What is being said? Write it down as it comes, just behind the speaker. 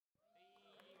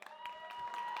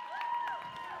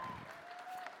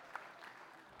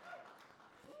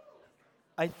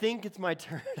I think it's my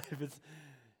turn. If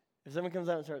someone comes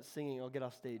out and starts singing, I'll get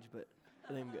off stage, but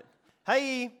I think I'm good.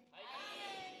 Hi.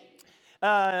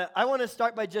 I want to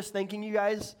start by just thanking you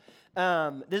guys.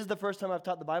 This is the first time I've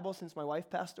taught the Bible since my wife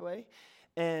passed away,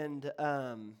 and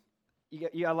a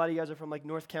lot of you guys are from like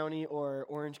North County or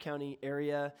Orange County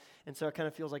area, and so it kind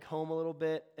of feels like home a little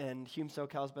bit. And Hume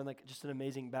SoCal has been like just an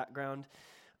amazing background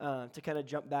to kind of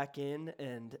jump back in,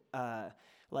 and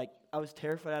I was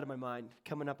terrified out of my mind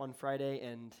coming up on Friday,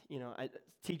 and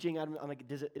teaching. I'm like,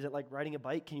 is it like riding a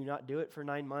bike? Can you not do it for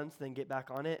 9 months, then get back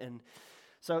on it? And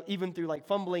so even through like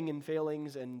fumbling and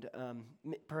failings, and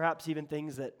perhaps even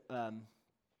things that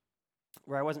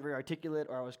where I wasn't very articulate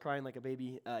or I was crying like a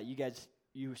baby,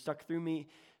 you stuck through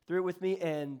it with me,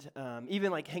 and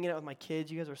even like hanging out with my kids,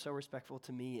 you guys are so respectful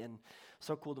to me and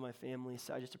so cool to my family.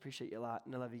 So I just appreciate you a lot,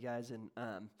 and I love you guys. And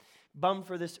bummed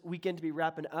for this weekend to be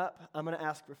wrapping up. I'm going to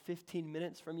ask for 15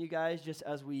 minutes from you guys just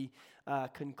as we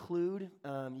conclude.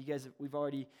 You guys, we've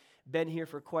already been here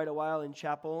for quite a while in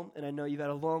chapel, and I know you've had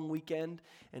a long weekend,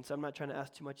 and so I'm not trying to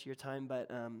ask too much of your time, but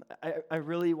I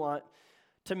really want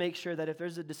to make sure that if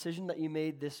there's a decision that you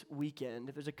made this weekend,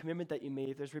 if there's a commitment that you made,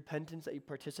 if there's repentance that you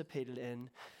participated in,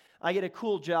 I get a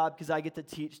cool job because I get to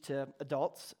teach to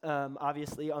adults,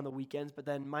 obviously, on the weekends, but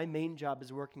then my main job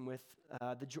is working with,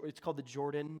 it's called the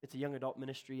Jordan. It's a young adult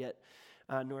ministry at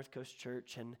North Coast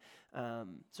Church, and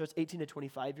so it's 18 to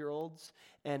 25-year-olds,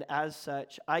 and as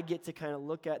such, I get to kind of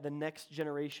look at the next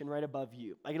generation right above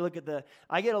you. I get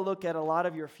to look at a lot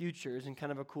of your futures in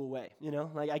kind of a cool way,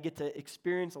 Like I get to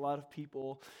experience a lot of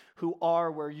people who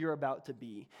are where you're about to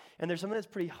be, and there's something that's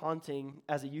pretty haunting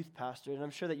as a youth pastor, and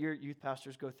I'm sure that your youth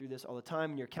pastors go through this all the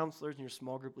time, and your counselors and your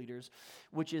small group leaders,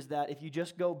 which is that if you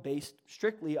just go based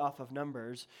strictly off of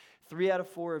numbers, 3 out of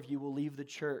 4 of you will leave the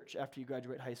church after you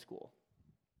graduate high school.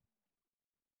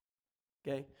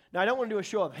 Okay. Now, I don't want to do a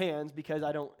show of hands because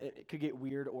it could get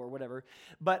weird or whatever,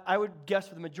 but I would guess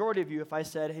for the majority of you, if I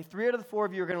said, hey, 3 out of the 4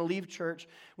 of you are going to leave church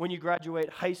when you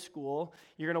graduate high school,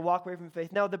 you're going to walk away from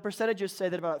faith. Now, the percentages say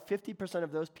that about 50%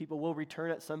 of those people will return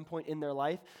at some point in their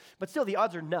life, but still, the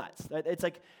odds are nuts. It's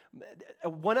like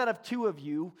 1 out of 2 of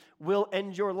you will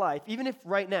end your life. Even if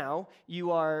right now you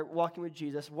are walking with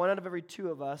Jesus, 1 out of every 2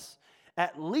 of us,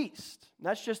 at least,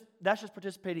 that's just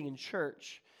participating in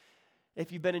church,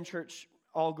 if you've been in church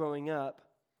all growing up,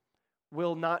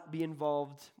 will not be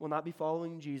involved, will not be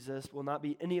following Jesus, will not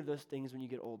be any of those things when you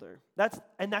get older. That's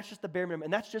just the bare minimum.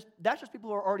 And that's just people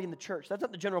who are already in the church. That's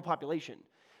not the general population.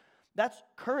 That's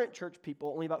current church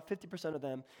people. Only about 50% of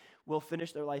them will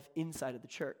finish their life inside of the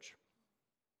church.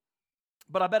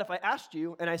 But I bet if I asked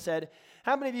you and I said,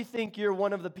 how many of you think you're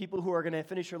one of the people who are going to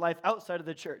finish your life outside of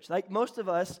the church? Like most of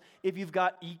us, if you've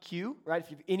got EQ, right,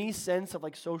 if you have any sense of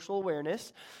like social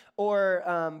awareness,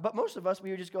 but most of us, we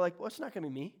would just go like, well, it's not going to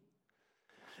be me.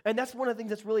 And that's one of the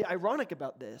things that's really ironic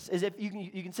about this, is if you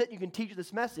can teach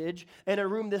this message, and a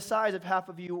room this size, if half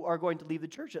of you are going to leave the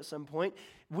church at some point,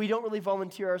 we don't really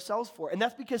volunteer ourselves for it. And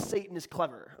that's because Satan is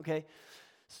clever, okay?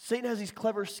 Satan has these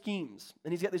clever schemes,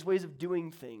 and he's got these ways of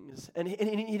doing things, and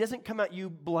he doesn't come at you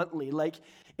bluntly. Like,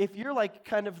 if you're like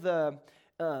kind of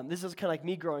this is kind of like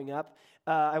me growing up,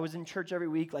 I was in church every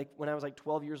week, like when I was like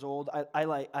 12 years old,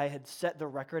 I had set the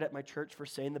record at my church for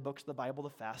saying the books of the Bible the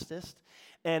fastest,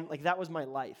 and like that was my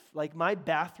life. Like my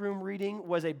bathroom reading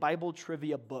was a Bible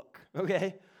trivia book,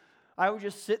 okay? I would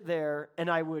just sit there, and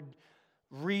I would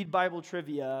read Bible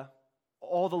trivia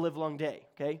all the livelong day,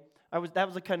 okay? That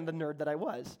was the kind of the nerd that I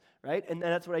was, right? And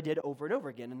that's what I did over and over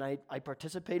again. And I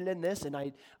participated in this, and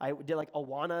I did like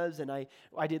Awanas, and I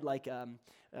did like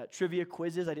trivia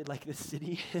quizzes. I did like the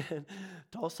city,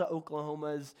 Tulsa,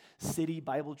 Oklahoma's city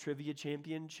Bible trivia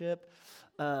championship.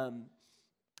 I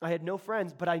had no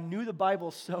friends, but I knew the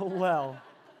Bible so well.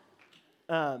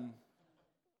 But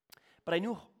I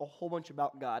knew a whole bunch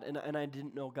about God, and I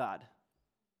didn't know God.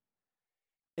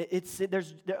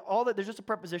 There's just a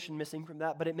preposition missing from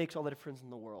that, but it makes all the difference in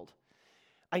the world.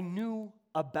 I knew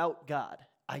about God.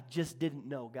 I just didn't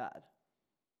know God.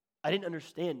 I didn't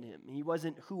understand him. He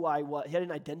wasn't who I was. I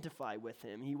didn't identify with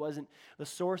him. He wasn't the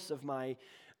source of my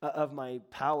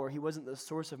power. He wasn't the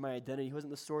source of my identity. He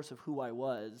wasn't the source of who I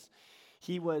was.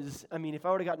 He was, if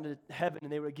I would have gotten to heaven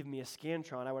and they would have given me a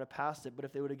Scantron, I would have passed it. But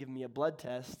if they would have given me a blood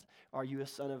test, are you a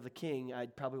son of the king, I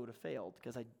probably would have failed,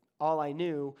 because all I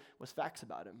knew was facts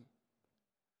about him.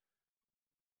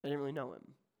 I didn't really know him.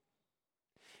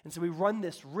 And so we run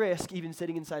this risk, even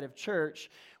sitting inside of church,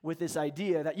 with this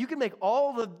idea that you can make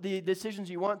all the decisions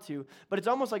you want to, but it's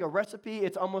almost like a recipe.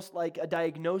 It's almost like a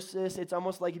diagnosis. It's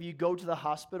almost like if you go to the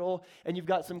hospital and you've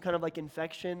got some kind of like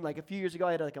infection. Like a few years ago,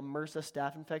 I had like a MRSA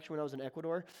staph infection when I was in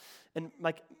Ecuador. And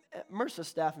like MRSA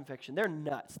staph infection, they're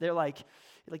nuts. They're like,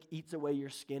 it like eats away your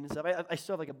skin and stuff. I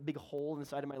still have like a big hole in the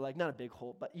side of my leg. Not a big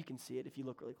hole, but you can see it if you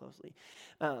look really closely.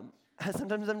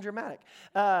 Sometimes I'm dramatic.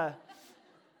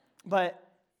 But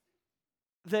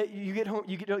that you get home,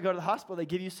 you get to go to the hospital, they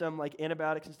give you some like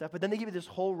antibiotics and stuff, but then they give you this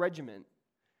whole regimen.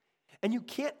 And you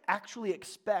can't actually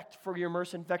expect for your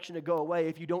MRSA infection to go away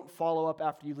if you don't follow up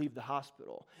after you leave the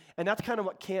hospital. And that's kind of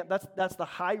what camp, that's the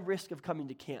high risk of coming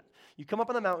to camp. You come up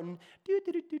on the mountain,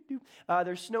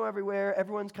 there's snow everywhere,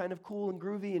 everyone's kind of cool and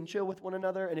groovy and chill with one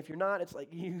another, and if you're not, it's like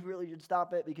you really should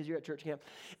stop it because you're at church camp.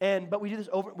 But we do this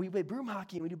we play broom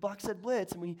hockey and we do box set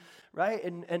blitz and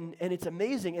and it's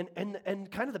amazing.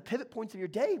 And kind of the pivot points of your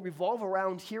day revolve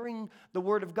around hearing the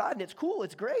word of God, and it's cool,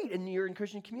 it's great, and you're in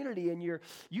Christian community, and your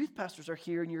youth pastors are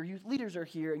here, and your youth leaders are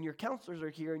here, and your counselors are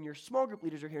here, and your small group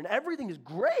leaders are here, and everything is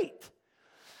great.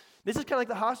 This is kind of like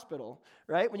the hospital,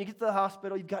 right? When you get to the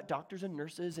hospital, you've got doctors and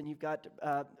nurses, and you've got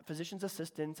physician's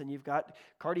assistants, and you've got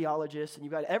cardiologists, and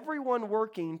you've got everyone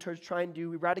working towards trying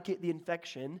to eradicate the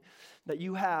infection that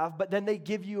you have, but then they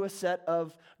give you a set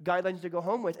of guidelines to go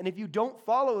home with. And if you don't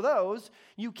follow those,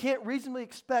 you can't reasonably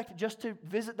expect just to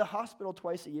visit the hospital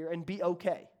twice a year and be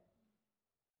okay.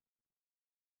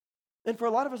 And for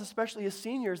a lot of us, especially as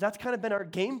seniors, that's kind of been our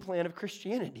game plan of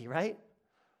Christianity, right?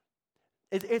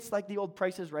 It's like the old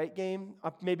Price is Right game.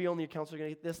 Maybe only your counselor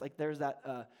going to get this. Like there's that,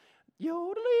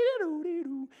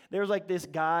 there was like this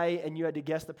guy, and you had to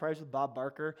guess the price with Bob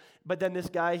Barker. But then this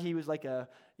guy, he was like a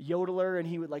yodeler, and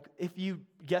he would like, if you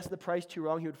guessed the price too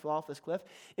wrong, he would fall off this cliff.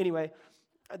 Anyway,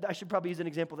 I should probably use an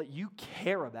example that you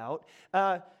care about.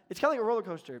 It's kind of like a roller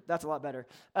coaster. That's a lot better.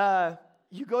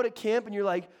 You go to camp, and you're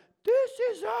like, this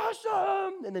is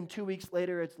awesome. And then 2 weeks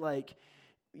later, it's like,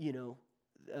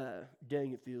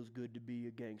 dang, it feels good to be a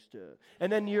gangster.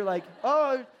 And then you're like,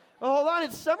 oh, hold on,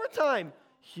 it's summertime.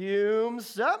 Hume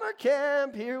summer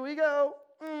camp, here we go.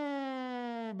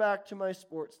 Back to my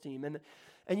sports team.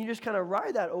 And you just kind of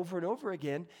ride that over and over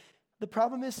again. The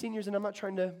problem is, seniors, and I'm not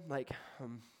trying to,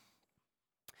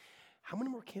 how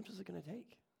many more camps is it going to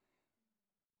take?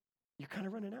 You're kind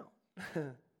of running out,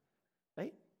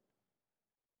 right?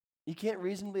 You can't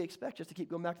reasonably expect just to keep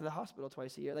going back to the hospital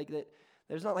twice a year. Like that,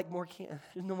 there's not like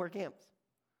there's no more camps.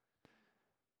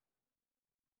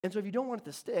 And so if you don't want it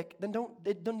to stick, then don't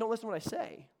listen to what I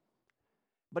say.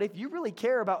 But if you really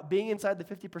care about being inside the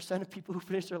 50% of people who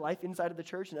finish their life inside of the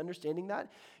church and understanding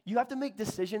that, you have to make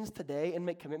decisions today and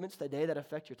make commitments today that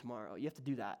affect your tomorrow. You have to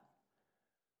do that.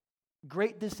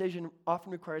 Great decision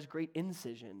often requires great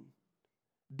incision.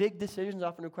 Big decisions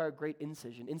often require great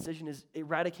incision. Incision is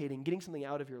eradicating, getting something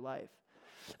out of your life.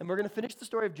 And we're going to finish the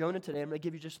story of Jonah today. I'm going to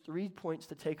give you just 3 points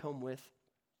to take home with,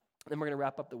 and then we're going to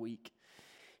wrap up the week.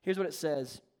 Here's what it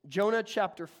says. Jonah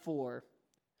chapter 4.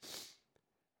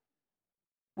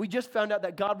 We just found out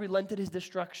that God relented his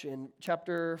destruction.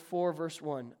 Chapter 4, verse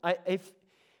 1.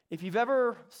 If you've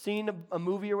ever seen a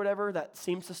movie or whatever that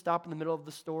seems to stop in the middle of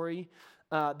the story,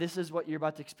 this is what you're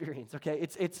about to experience, okay?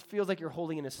 It feels like you're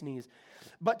holding in a sneeze.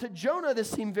 But to Jonah,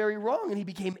 this seemed very wrong, and he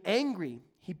became angry.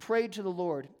 He prayed to the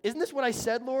Lord. Isn't this what I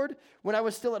said, Lord, when I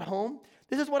was still at home?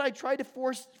 This is what I tried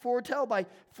to foretell by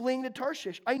fleeing to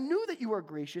Tarshish. I knew that you are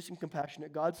gracious and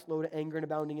compassionate God, slow to anger and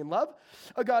abounding in love,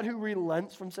 a God who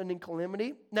relents from sending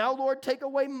calamity. Now, Lord, take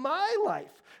away my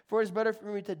life, for it is better for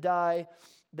me to die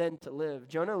than to live.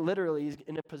 Jonah literally is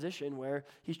in a position where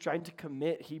he's trying to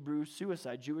commit Hebrew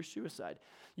suicide, Jewish suicide.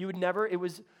 You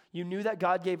knew that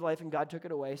God gave life and God took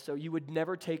it away, so you would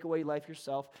never take away life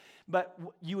yourself, but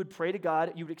you would pray to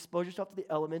God, you would expose yourself to the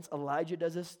elements. Elijah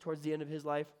does this towards the end of his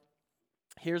life.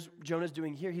 Here's Jonah's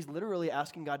doing here. He's literally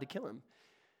asking God to kill him.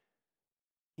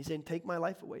 He's saying, take my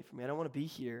life away from me. I don't want to be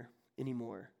here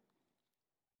anymore.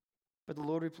 But the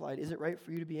Lord replied, is it right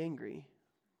for you to be angry?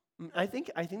 I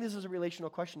think this is a relational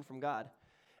question from God.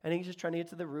 I think he's just trying to get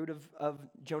to the root of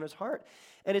Jonah's heart.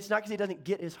 And it's not because he doesn't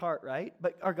get his heart, right?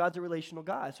 But our God's a relational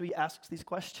God, so he asks these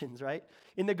questions, right?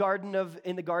 In the Garden of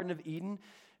Eden,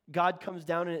 God comes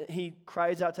down and he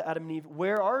cries out to Adam and Eve,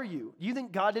 where are you? Do you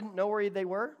think God didn't know where they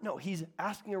were? No, he's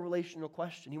asking a relational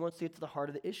question. He wants to get to the heart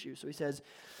of the issue. So he says,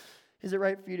 is it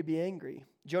right for you to be angry?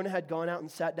 Jonah had gone out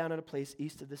and sat down at a place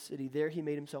east of the city. There he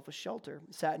made himself a shelter,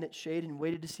 sat in its shade, and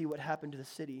waited to see what happened to the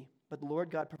city. But the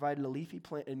Lord God provided a leafy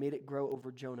plant and made it grow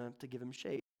over Jonah to give him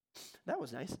shade. That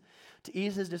was nice, to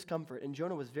ease his discomfort. And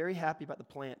Jonah was very happy about the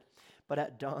plant. But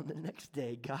at dawn the next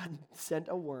day, God sent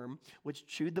a worm which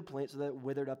chewed the plant so that it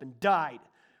withered up and died.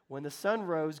 When the sun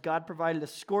rose, God provided a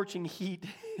scorching heat.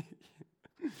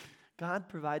 God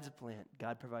provides a plant.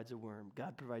 God provides a worm.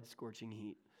 God provides scorching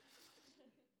heat.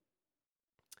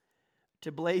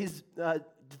 Not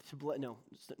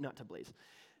to blaze.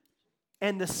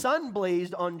 And the sun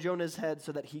blazed on Jonah's head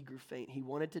so that he grew faint. He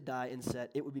wanted to die and said,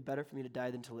 it would be better for me to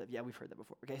die than to live. Yeah, we've heard that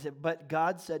before. Okay, he said, but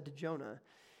God said to Jonah,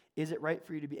 is it right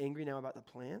for you to be angry now about the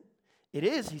plant? It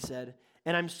is, he said,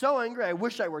 and I'm so angry I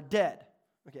wish I were dead.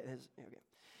 Okay.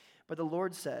 But the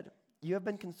Lord said, you have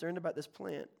been concerned about this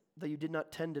plant, though you did not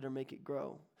tend it or make it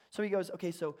grow. So he goes,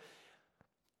 okay, so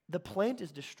the plant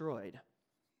is destroyed,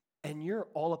 and you're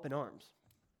all up in arms.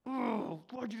 Oh,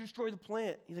 why'd you destroy the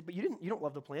plant? He's like, but you don't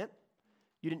love the plant.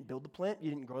 You didn't build the plant. You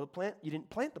didn't grow the plant. You didn't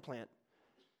plant the plant.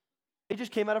 It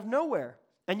just came out of nowhere,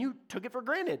 and you took it for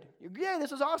granted. Yeah,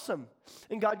 this is awesome.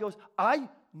 And God goes, I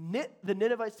knit the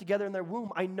Ninevites together in their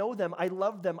womb. I know them. I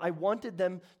love them. I wanted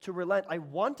them to relent. I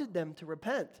wanted them to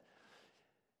repent.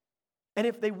 And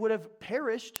if they would have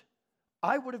perished,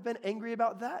 I would have been angry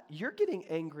about that. You're getting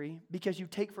angry because you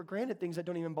take for granted things that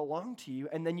don't even belong to you,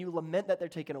 and then you lament that they're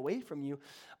taken away from you.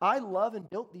 I love and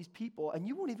built these people, and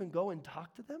you won't even go and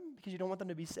talk to them because you don't want them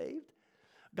to be saved.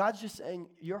 God's just saying,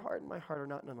 your heart and my heart are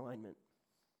not in alignment.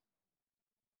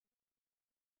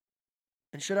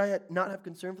 And should I not have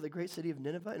concern for the great city of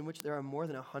Nineveh, in which there are more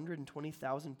than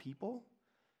 120,000 people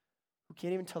who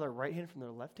can't even tell their right hand from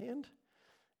their left hand?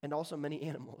 And also many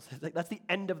animals. That's the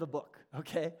end of the book,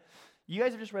 okay? You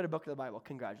guys have just read a book of the Bible.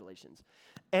 Congratulations.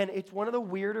 And it's one of the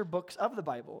weirder books of the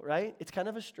Bible, right? It's kind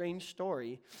of a strange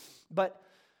story, but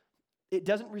it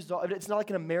doesn't resolve. It's not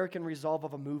like an American resolve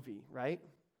of a movie, right?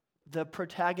 The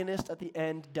protagonist at the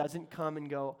end doesn't come and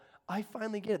go, I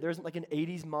finally get it. There isn't like an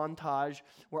 80s montage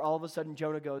where all of a sudden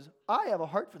Jonah goes, I have a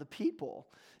heart for the people,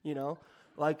 you know?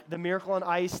 Like the Miracle on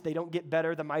Ice, they don't get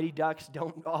better. The Mighty Ducks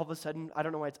don't all of a sudden, I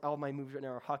don't know why it's all my movies right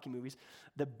now are hockey movies.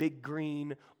 The Big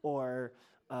Green or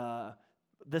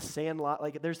The Sandlot.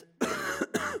 Like there's,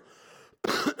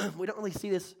 we don't really see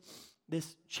this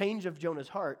change of Jonah's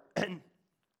heart. And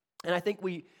I think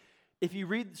if you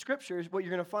read the scriptures, what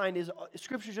you're going to find is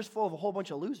scripture's just full of a whole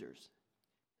bunch of losers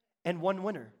and one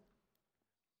winner.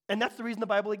 And that's the reason the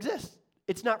Bible exists.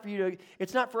 It's not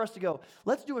for us to go,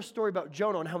 let's do a story about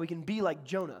Jonah and how we can be like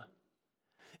Jonah.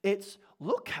 It's,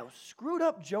 look how screwed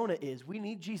up Jonah is. We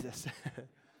need Jesus.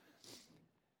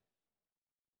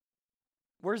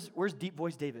 Where's deep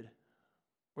voice David?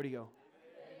 Where'd he go?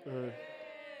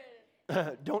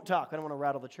 Don't talk. I don't want to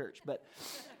rattle the church. But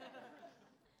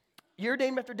you're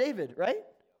named after David, right?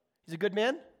 He's a good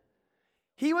man.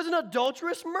 He was an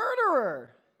adulterous murderer.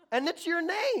 And it's your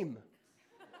name.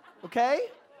 Okay?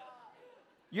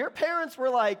 Your parents were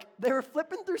like, they were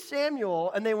flipping through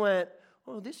Samuel, and they went,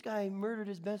 oh, this guy murdered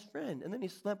his best friend, and then he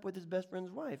slept with his best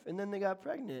friend's wife, and then they got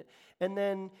pregnant, and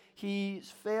then he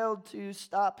failed to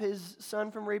stop his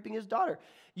son from raping his daughter.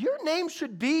 Your name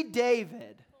should be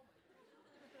David.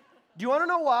 Do you want to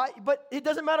know why? But it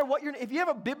doesn't matter what if you have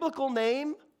a biblical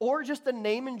name or just a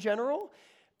name in general,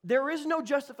 there is no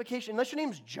justification. Unless your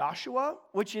name's Joshua,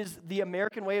 which is the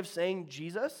American way of saying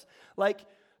Jesus, like,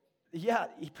 yeah.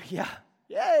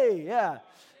 Yay, yeah.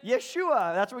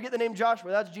 Yeshua, that's where we get the name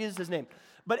Joshua. That's Jesus' name.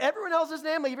 But everyone else's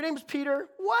name, like if your name's Peter,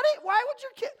 why would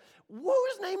your kid,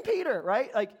 who's named Peter,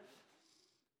 right? Like,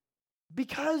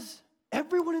 because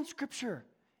everyone in Scripture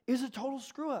is a total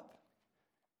screw-up.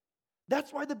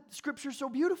 That's why the Scripture's so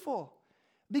beautiful.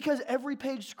 Because every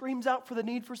page screams out for the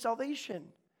need for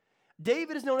salvation.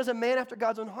 David is known as a man after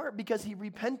God's own heart because he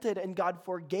repented and God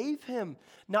forgave him,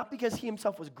 not because he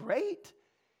himself was great.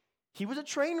 He was a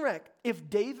train wreck. If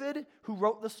David, who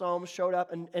wrote the Psalms, showed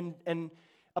up and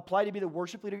applied to be the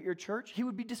worship leader at your church, he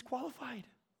would be disqualified.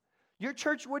 Your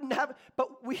church wouldn't have, but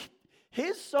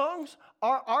his songs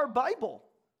are our Bible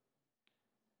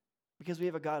because we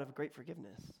have a God of great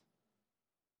forgiveness.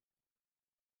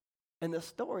 And the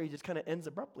story just kind of ends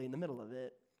abruptly in the middle of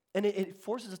it. And it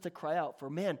forces us to cry out for,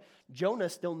 man, Jonah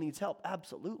still needs help,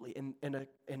 absolutely.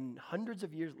 And hundreds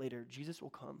of years later, Jesus will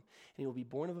come, and he will be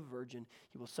born of a virgin.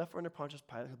 He will suffer under Pontius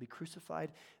Pilate. He'll be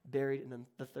crucified, buried, and then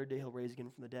the third day he'll raise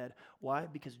again from the dead. Why?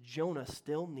 Because Jonah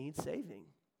still needs saving.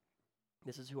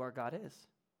 This is who our God is.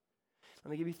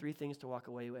 Let me give you 3 things to walk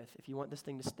away with if you want this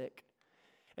thing to stick.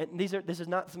 And this is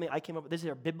not something I came up with. These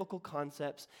are biblical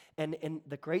concepts. And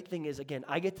the great thing is, again,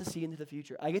 I get to see into the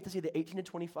future. I get to see the 18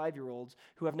 to 25-year-olds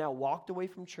who have now walked away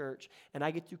from church, and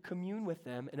I get to commune with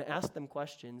them and ask them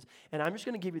questions. And I'm just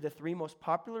going to give you the 3 most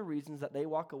popular reasons that they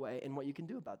walk away and what you can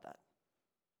do about that.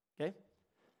 Okay?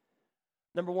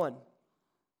 Number 1,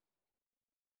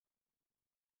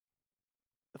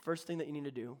 first thing that you need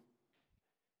to do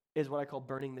is what I call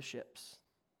burning the ships,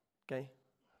 okay?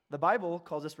 The Bible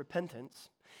calls this repentance.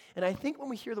 And I think when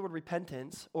we hear the word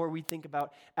repentance, or we think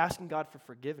about asking God for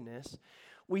forgiveness,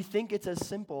 we think it's as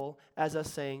simple as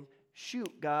us saying,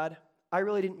 shoot, God, I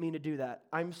really didn't mean to do that.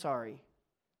 I'm sorry.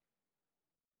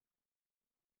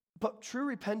 But true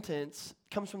repentance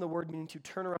comes from the word meaning to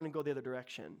turn around and go the other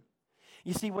direction.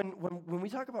 You see, when we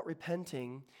talk about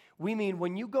repenting, we mean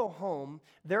when you go home,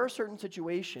 there are certain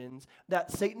situations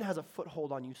that Satan has a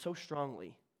foothold on you so strongly.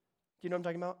 Do you know what I'm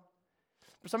talking about?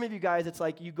 For some of you guys, it's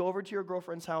like you go over to your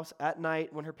girlfriend's house at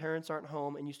night when her parents aren't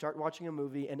home and you start watching a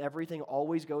movie and everything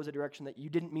always goes a direction that you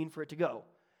didn't mean for it to go.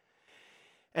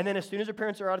 And then as soon as her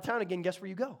parents are out of town again, guess where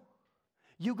you go?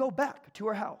 You go back to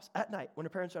her house at night when her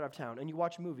parents are out of town and you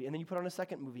watch a movie and then you put on a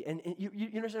second movie. And you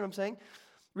understand what I'm saying?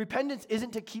 Repentance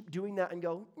isn't to keep doing that and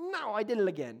go, no, I did it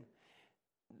again.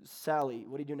 Sally,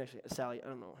 what are you doing next week? Sally, I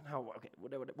don't know. Okay,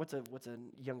 what's a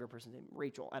younger person's name?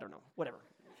 Rachel, I don't know. Whatever.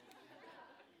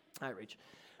 Hi,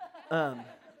 Rach.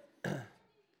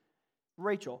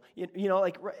 Rachel,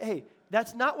 hey,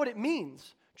 that's not what it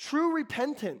means. True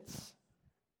repentance,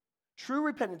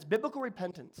 biblical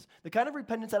repentance, the kind of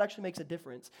repentance that actually makes a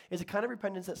difference is a kind of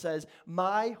repentance that says,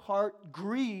 my heart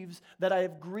grieves that I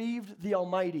have grieved the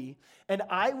Almighty, and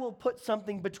I will put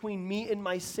something between me and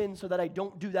my sin so that I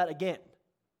don't do that again.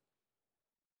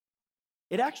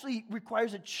 It actually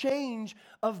requires a change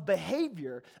of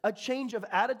behavior, a change of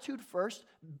attitude first,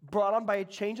 brought on by a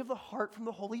change of the heart from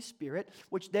the Holy Spirit,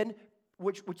 which then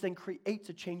creates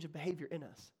a change of behavior in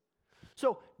us.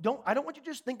 So I don't want you to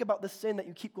just think about the sin that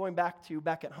you keep going back to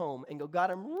back at home and go,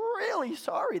 God, I'm really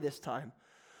sorry this time.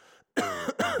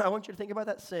 I want you to think about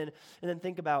that sin and then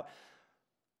think about,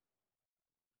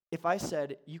 if I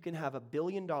said you can have $1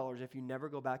 billion if you never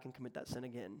go back and commit that sin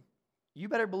again, you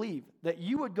better believe that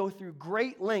you would go through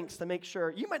great lengths to make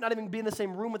sure you might not even be in the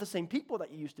same room with the same people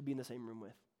that you used to be in the same room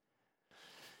with.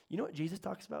 You know what Jesus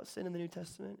talks about sin in the New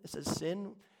Testament? It says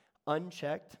sin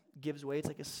unchecked gives way. It's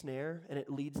like a snare, and it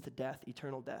leads to death,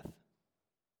 eternal death.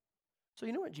 So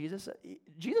you know what Jesus said?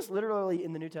 Jesus literally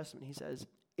in the New Testament, he says,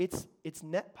 it's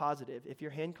net positive. If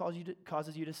your hand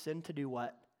causes you to sin, to do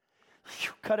what?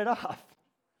 You cut it off.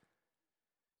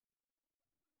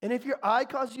 And if your eye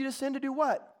causes you to sin, to do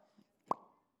what?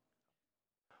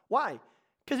 Why?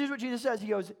 Because here's what Jesus says. He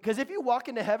goes, because if you walk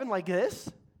into heaven like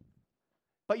this,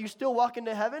 but you still walk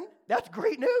into heaven, that's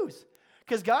great news.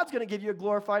 Because God's going to give you a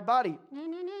glorified body.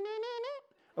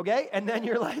 Okay? And then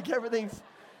you're like, everything's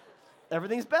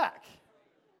back.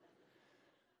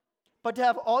 But to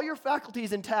have all your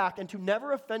faculties intact and to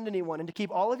never offend anyone and to keep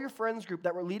all of your friends group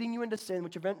that were leading you into sin,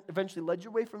 which eventually led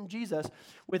you away from Jesus,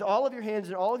 with all of your hands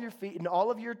and all of your feet and all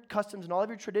of your customs and all of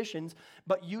your traditions,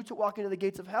 but you to walk into the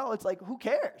gates of hell, it's like, who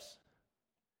cares?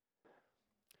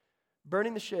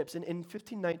 Burning the ships. In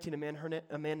 1519,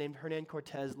 a man named Hernan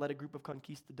Cortez led a group of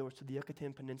conquistadors to the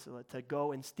Yucatan Peninsula to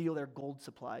go and steal their gold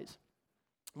supplies.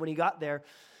 When he got there,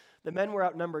 the men were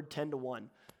outnumbered 10-1.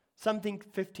 Some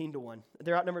think 15-1.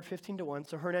 They're outnumbered 15-1.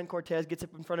 So Hernan Cortez gets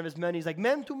up in front of his men. He's like,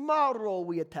 men, tomorrow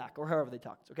we attack. Or however they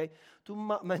talk, okay?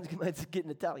 It's getting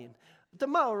Italian.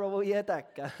 Tomorrow we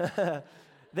attack.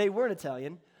 They weren't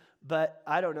Italian, but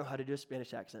I don't know how to do a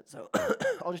Spanish accent. So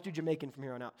I'll just do Jamaican from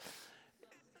here on out.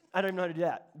 I don't even know how to do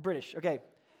that. British, okay.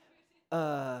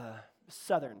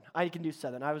 Southern. I can do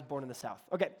Southern. I was born in the South.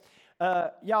 Okay.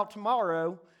 Y'all,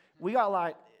 tomorrow we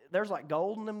got there's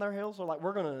gold in them there hills. So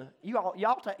we're gonna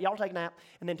y'all take a nap,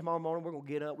 and then tomorrow morning we're gonna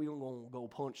get up. We're gonna go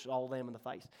punch all of them in the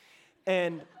face.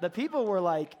 And the people were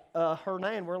like,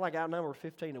 Hernan, we're outnumbered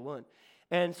 15-1.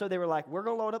 And so they were like, we're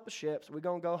gonna load up the ships. We're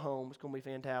gonna go home. It's gonna be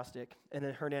fantastic. And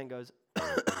then Hernan goes,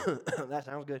 that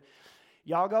sounds good.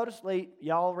 Y'all go to sleep.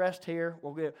 Y'all rest here.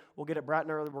 We'll get it bright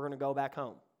and early. We're gonna go back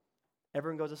home.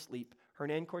 Everyone goes to sleep.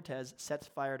 Hernan Cortez sets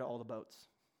fire to all the boats.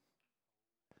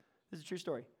 This is a true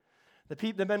story.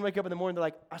 The men wake up in the morning, they're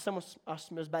like, I smell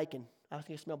bacon. I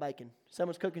think I smell bacon.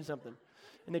 Someone's cooking something.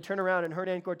 And they turn around, and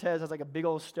Hernan Cortez has a big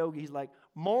old stogie. He's like,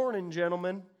 morning,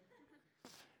 gentlemen.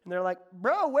 And they're like,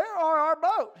 bro, where are our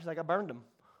boats? He's like, I burned them.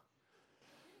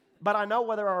 But I know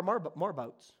where there are more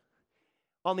boats.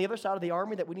 On the other side of the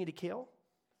army that we need to kill,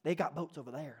 they got boats over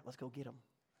there. Let's go get them.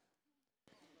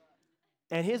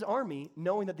 And his army,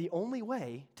 knowing that the only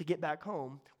way to get back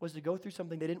home was to go through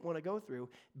something they didn't want to go through,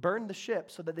 burned the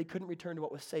ship so that they couldn't return to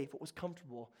what was safe, what was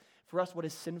comfortable. For us, what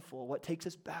is sinful, what takes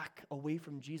us back away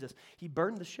from Jesus. He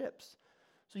burned the ships.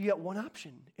 So you got one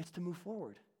option. It's to move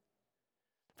forward.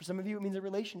 For some of you, it means a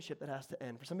relationship that has to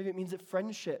end. For some of you, it means that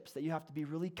friendships that you have to be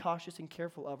really cautious and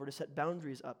careful of or to set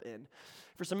boundaries up in.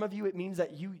 For some of you, it means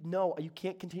that you know you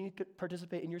can't continue to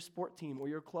participate in your sport team or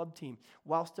your club team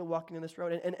while still walking on this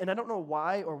road. And I don't know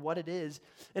why or what it is.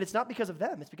 And it's not because of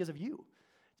them. It's because of you.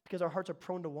 It's because our hearts are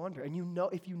prone to wander. And you know,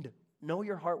 if you know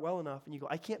your heart well enough and you go,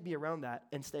 I can't be around that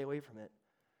and stay away from it,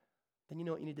 then you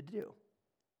know what you need to do.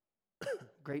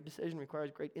 Great decision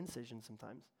requires great incision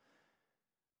sometimes.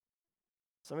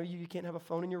 Some of you can't have a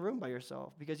phone in your room by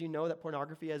yourself because you know that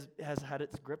pornography has had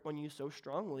its grip on you so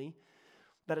strongly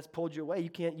that it's pulled you away. You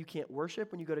can't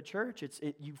worship when you go to church.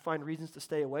 You find reasons to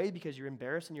stay away because you're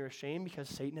embarrassed and you're ashamed because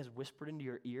Satan has whispered into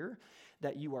your ear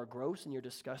that you are gross and you're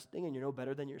disgusting and you're no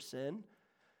better than your sin.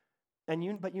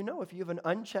 But you know if you have an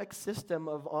unchecked system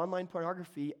of online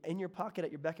pornography in your pocket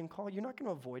at your beck and call, you're not going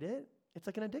to avoid it. It's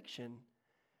like an addiction.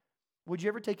 Would you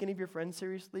ever take any of your friends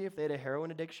seriously if they had a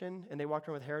heroin addiction and they walked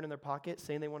around with heroin in their pocket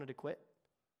saying they wanted to quit?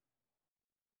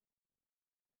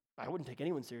 I wouldn't take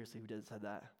anyone seriously who said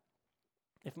that.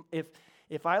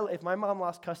 If my mom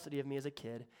lost custody of me as a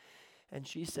kid and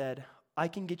she said, I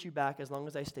can get you back as long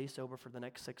as I stay sober for the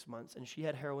next 6 months, and she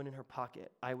had heroin in her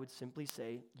pocket, I would simply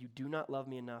say, you do not love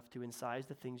me enough to incise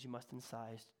the things you must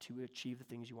incise to achieve the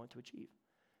things you want to achieve.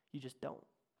 You just don't.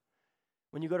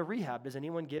 When you go to rehab, does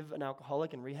anyone give an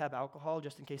alcoholic in rehab alcohol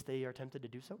just in case they are tempted to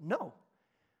do so? No.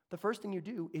 The first thing you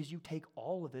do is you take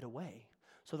all of it away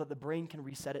so that the brain can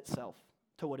reset itself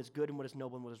to what is good and what is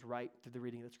noble and what is right through the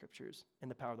reading of the scriptures and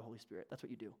the power of the Holy Spirit. That's what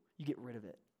you do. You get rid of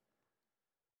it.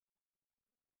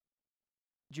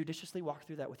 Judiciously walk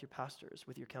through that with your pastors,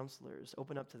 with your counselors.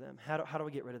 Open up to them. How do I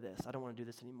get rid of this? I don't want to do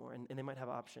this anymore. And they might have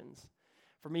options.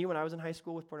 For me, when I was in high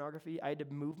school with pornography, I had to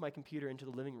move my computer into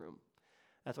the living room.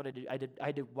 That's what I did. I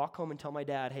had to walk home and tell my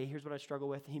dad, hey, here's what I struggle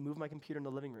with. He moved my computer in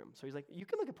the living room. So he's like, you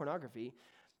can look at pornography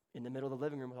in the middle of the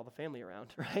living room with all the family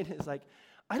around, right? It's like,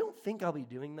 I don't think I'll be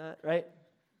doing that, right?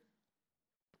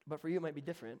 But for you, it might be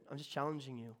different. I'm just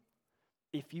challenging you.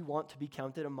 If you want to be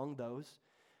counted among those,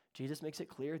 Jesus makes it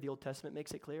clear, the Old Testament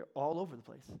makes it clear, all over the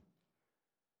place.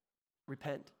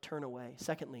 Repent, turn away.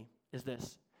 Secondly, is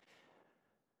this.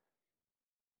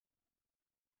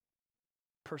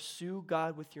 Pursue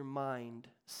God with your mind.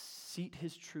 Seat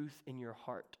his truth in your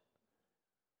heart.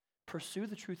 Pursue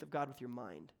the truth of God with your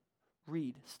mind.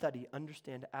 Read, study,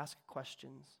 understand, ask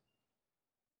questions.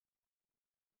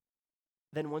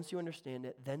 Then once you understand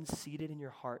it, then seat it in your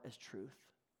heart as truth.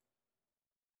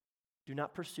 Do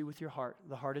not pursue with your heart.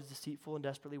 The heart is deceitful and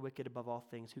desperately wicked above all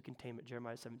things. Who can tame it?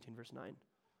 Jeremiah 17, verse 9.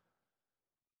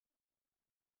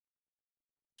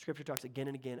 Scripture talks again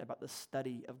and again about the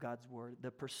study of God's word,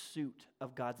 the pursuit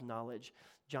of God's knowledge.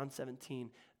 John 17,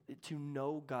 to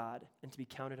know God and to be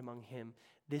counted among him.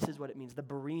 This is what it means. The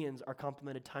Bereans are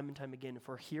complimented time and time again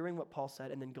for hearing what Paul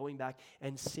said and then going back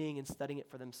and seeing and studying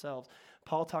it for themselves.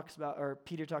 Peter talks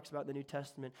about in the New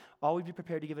Testament, always be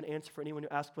prepared to give an answer for anyone who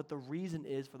asks what the reason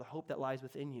is for the hope that lies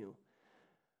within you.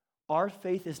 Our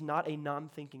faith is not a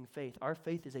non-thinking faith. Our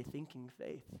faith is a thinking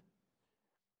faith.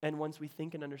 And once we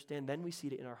think and understand, then we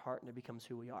seat it in our heart and it becomes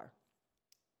who we are.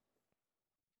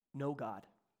 Know God.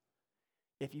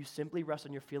 If you simply rest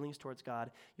on your feelings towards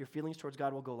God, your feelings towards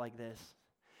God will go like this.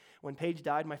 When Paige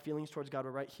died, my feelings towards God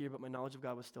were right here, but my knowledge of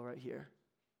God was still right here.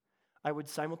 I would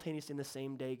simultaneously in the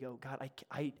same day go, God,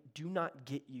 I do not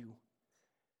get you.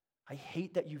 I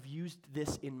hate that you've used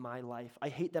this in my life. I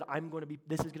hate that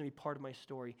this is going to be part of my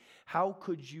story. How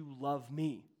could you love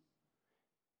me?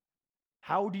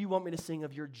 How do you want me to sing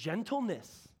of your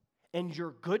gentleness and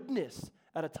your goodness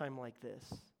at a time like this?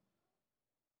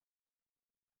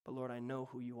 But Lord, I know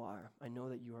who you are. I know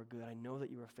that you are good. I know that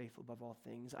you are faithful above all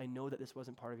things. I know that this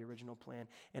wasn't part of your original plan.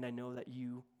 And I know that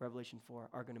you, Revelation 4,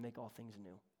 are going to make all things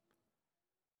new.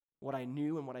 What I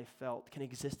knew and what I felt can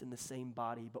exist in the same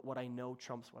body, but what I know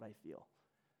trumps what I feel.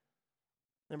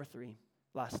 Number 3,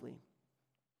 lastly,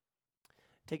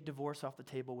 take divorce off the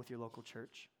table with your local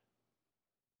church.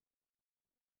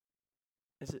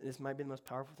 This might be the most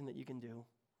powerful thing that you can do.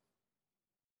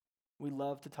 We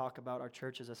love to talk about our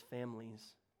churches as families.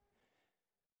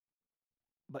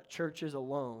 But churches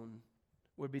alone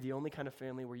would be the only kind of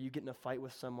family where you get in a fight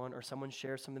with someone or someone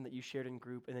shares something that you shared in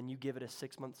group and then you give it a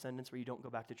 6-month sentence where you don't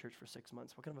go back to church for 6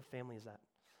 months. What kind of a family is that?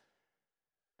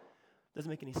 Doesn't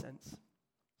make any sense.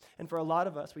 And for a lot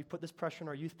of us, we've put this pressure on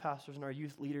our youth pastors and our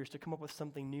youth leaders to come up with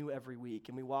something new every week.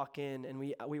 And we walk in, and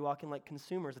we walk in like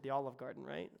consumers at the Olive Garden,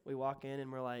 right? We walk in,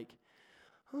 and we're like,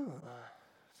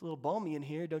 it's a little balmy in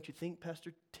here, don't you think,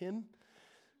 Pastor Tim?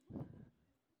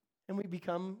 And we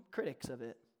become critics of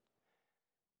it.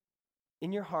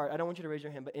 In your heart, I don't want you to raise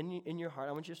your hand, but in your heart,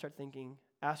 I want you to start thinking,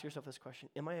 ask yourself this question,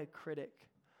 am I a critic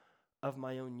of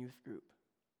my own youth group?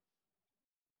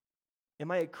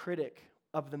 Am I a critic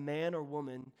of the man or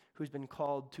woman who's been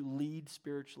called to lead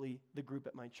spiritually the group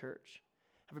at my church?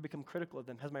 Have I become critical of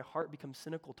them? Has my heart become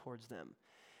cynical towards them?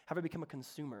 Have I become a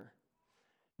consumer?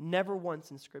 Never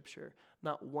once in Scripture,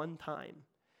 not one time,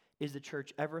 is the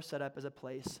church ever set up as a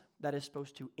place that is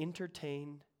supposed to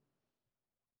entertain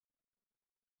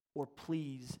or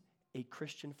please a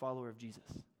Christian follower of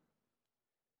Jesus.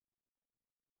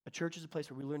 A church is a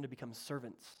place where we learn to become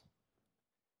servants.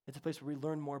 It's a place where we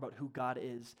learn more about who God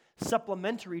is,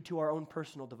 supplementary to our own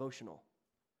personal devotional.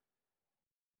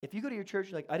 If you go to your church,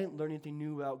 you're like, I didn't learn anything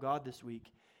new about God this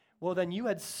week. Well, then you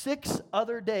had 6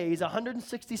 other days,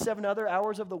 167 other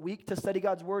hours of the week to study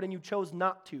God's word, and you chose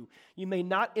not to. You may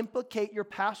not implicate your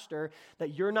pastor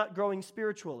that you're not growing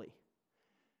spiritually.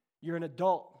 You're an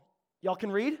adult. Y'all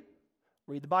can read?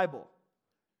 Read the Bible.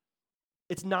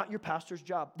 It's not your pastor's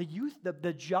job.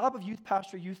 The job of youth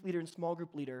pastor, youth leader, and small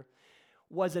group leader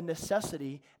was a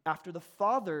necessity after the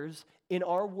fathers in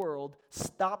our world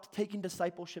stopped taking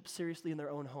discipleship seriously in their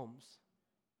own homes.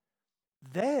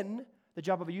 Then the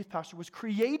job of a youth pastor was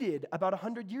created about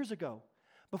 100 years ago.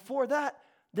 Before that,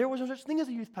 there was no such thing as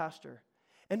a youth pastor.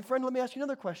 And friend, let me ask you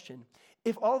another question.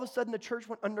 If all of a sudden the church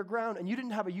went underground and you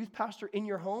didn't have a youth pastor in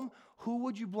your home, who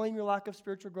would you blame your lack of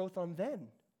spiritual growth on then?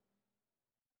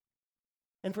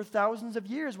 And for thousands of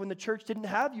years, when the church didn't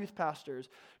have youth pastors,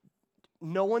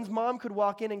 no one's mom could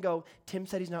walk in and go, Tim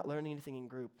said he's not learning anything in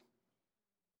group.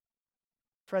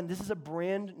 Friend, this is a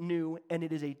brand new, and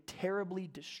it is a terribly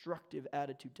destructive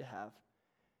attitude to have.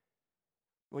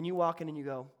 When you walk in and you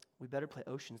go, we better play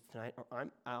Oceans tonight or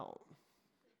I'm out.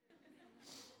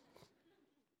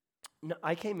 No,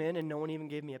 I came in and no one even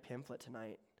gave me a pamphlet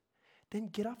tonight. Then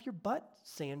get off your butt,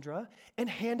 Sandra, and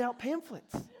hand out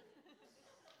pamphlets.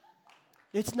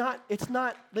 It's not,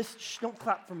 don't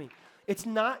clap for me. It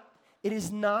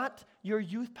is not your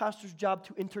youth pastor's job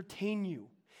to entertain you.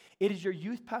 It is your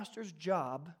youth pastor's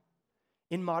job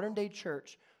in modern day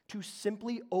church to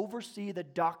simply oversee the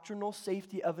doctrinal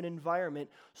safety of an environment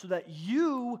so that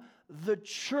you, the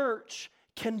church,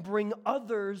 can bring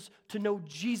others to know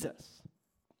Jesus.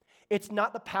 It's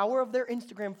not the power of their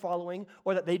Instagram following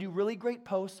or that they do really great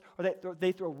posts or that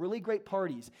they throw really great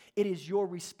parties. It is your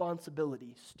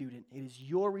responsibility, student. It is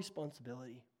your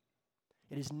responsibility.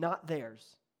 It is not theirs.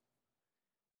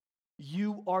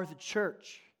 You are the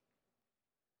church.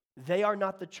 They are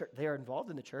not the church. They are involved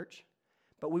in the church.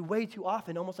 But we way too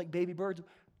often, almost like baby birds,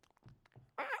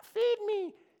 feed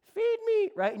me,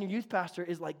 right? And your youth pastor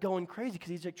is like going crazy because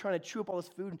he's like trying to chew up all this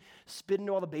food and spit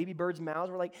into all the baby birds'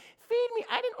 mouths. We're like, feed me,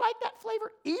 I didn't like that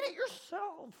flavor. Eat it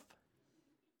yourself.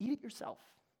 Eat it yourself.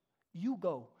 You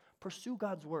go. Pursue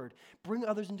God's word. Bring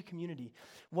others into community.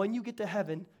 When you get to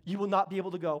heaven, you will not be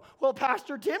able to go, well,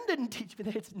 Pastor Tim didn't teach me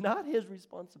that. It's not his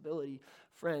responsibility.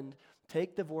 Friend,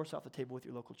 take divorce off the table with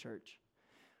your local church.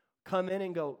 Come in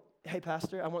and go, hey,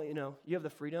 Pastor, I want you to know, you have the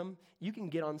freedom. You can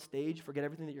get on stage, forget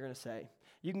everything that you're going to say.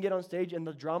 You can get on stage and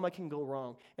the drama can go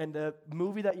wrong. And the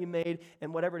movie that you made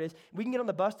and whatever it is, we can get on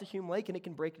the bus to Hume Lake and it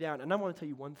can break down. And I want to tell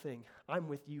you one thing. I'm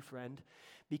with you, friend,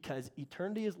 because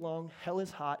eternity is long, hell is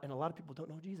hot, and a lot of people don't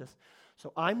know Jesus.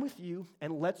 So I'm with you,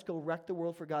 and let's go wreck the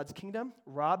world for God's kingdom,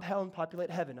 rob hell, and populate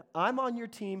heaven. I'm on your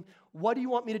team. What do you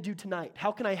want me to do tonight?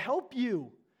 How can I help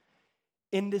you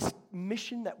in this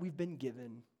mission that we've been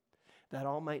given, that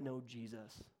all might know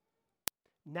Jesus?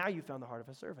 Now you found the heart of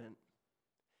a servant.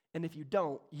 And if you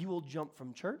don't, you will jump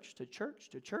from church to church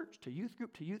to church to youth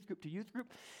group to youth group to youth group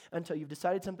until you've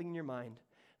decided something in your mind.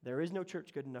 There is no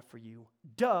church good enough for you.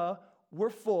 Duh, we're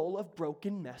full of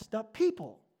broken, messed up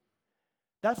people.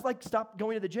 That's like stop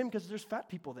going to the gym because there's fat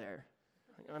people there.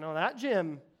 I know that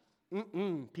gym.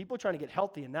 People trying to get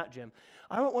healthy in that gym.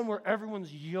 I want one where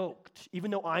everyone's yoked,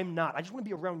 even though I'm not. I just want to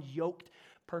be around yoked,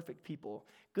 perfect people.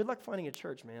 Good luck finding a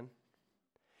church, man.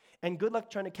 And good luck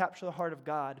trying to capture the heart of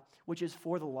God, which is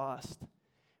for the lost,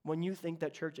 when you think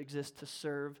that church exists to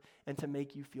serve and to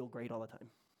make you feel great all the time.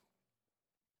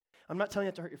 I'm not telling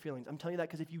you that to hurt your feelings. I'm telling you that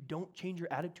because if you don't change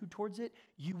your attitude towards it,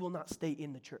 you will not stay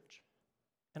in the church.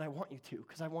 And I want you to,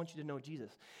 because I want you to know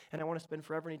Jesus. And I want to spend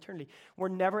forever in eternity. We're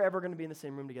never, ever going to be in the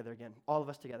same room together again, all of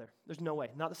us together. There's no way.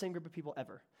 Not the same group of people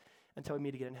ever until we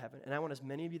meet again in heaven. And I want as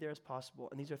many of you there as possible.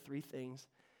 And these are 3 things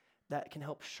that can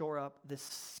help shore up the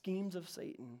schemes of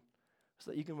Satan so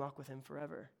that you can walk with him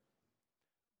forever.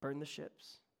 Burn the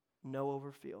ships. No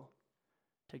overfeel.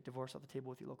 Take divorce off the table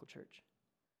with your local church.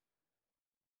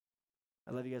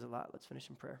 I love you guys a lot. Let's finish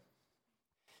in prayer.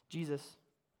 Jesus,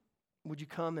 would you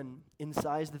come and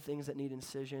incise the things that need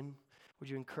incision? Would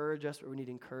you encourage us where we need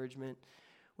encouragement?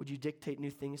 Would you dictate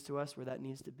new things to us where that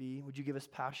needs to be? Would you give us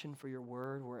passion for your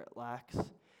word where it lacks?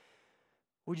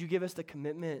 Would you give us the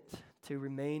commitment to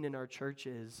remain in our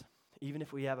churches, even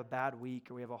if we have a bad week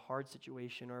or we have a hard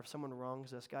situation or if someone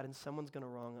wrongs us, God, and someone's going to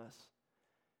wrong us.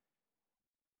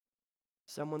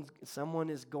 Someone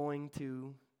is going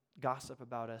to gossip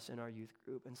about us in our youth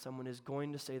group, and someone is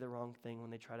going to say the wrong thing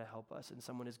when they try to help us, and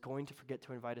someone is going to forget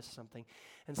to invite us to something,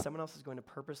 and someone else is going to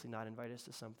purposely not invite us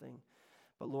to something.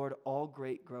 But Lord, all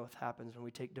great growth happens when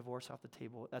we take divorce off the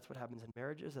table. That's what happens in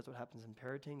marriages. That's what happens in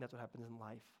parenting. That's what happens in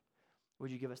life. Would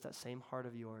you give us that same heart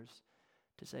of yours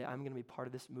to say, I'm going to be part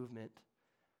of this movement?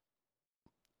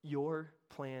 Your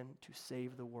plan to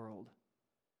save the world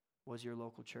was your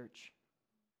local church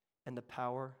and the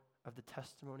power of the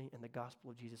testimony and the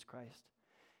gospel of Jesus Christ.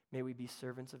 May we be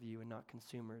servants of you and not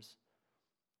consumers.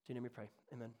 In your name we pray.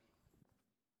 Amen.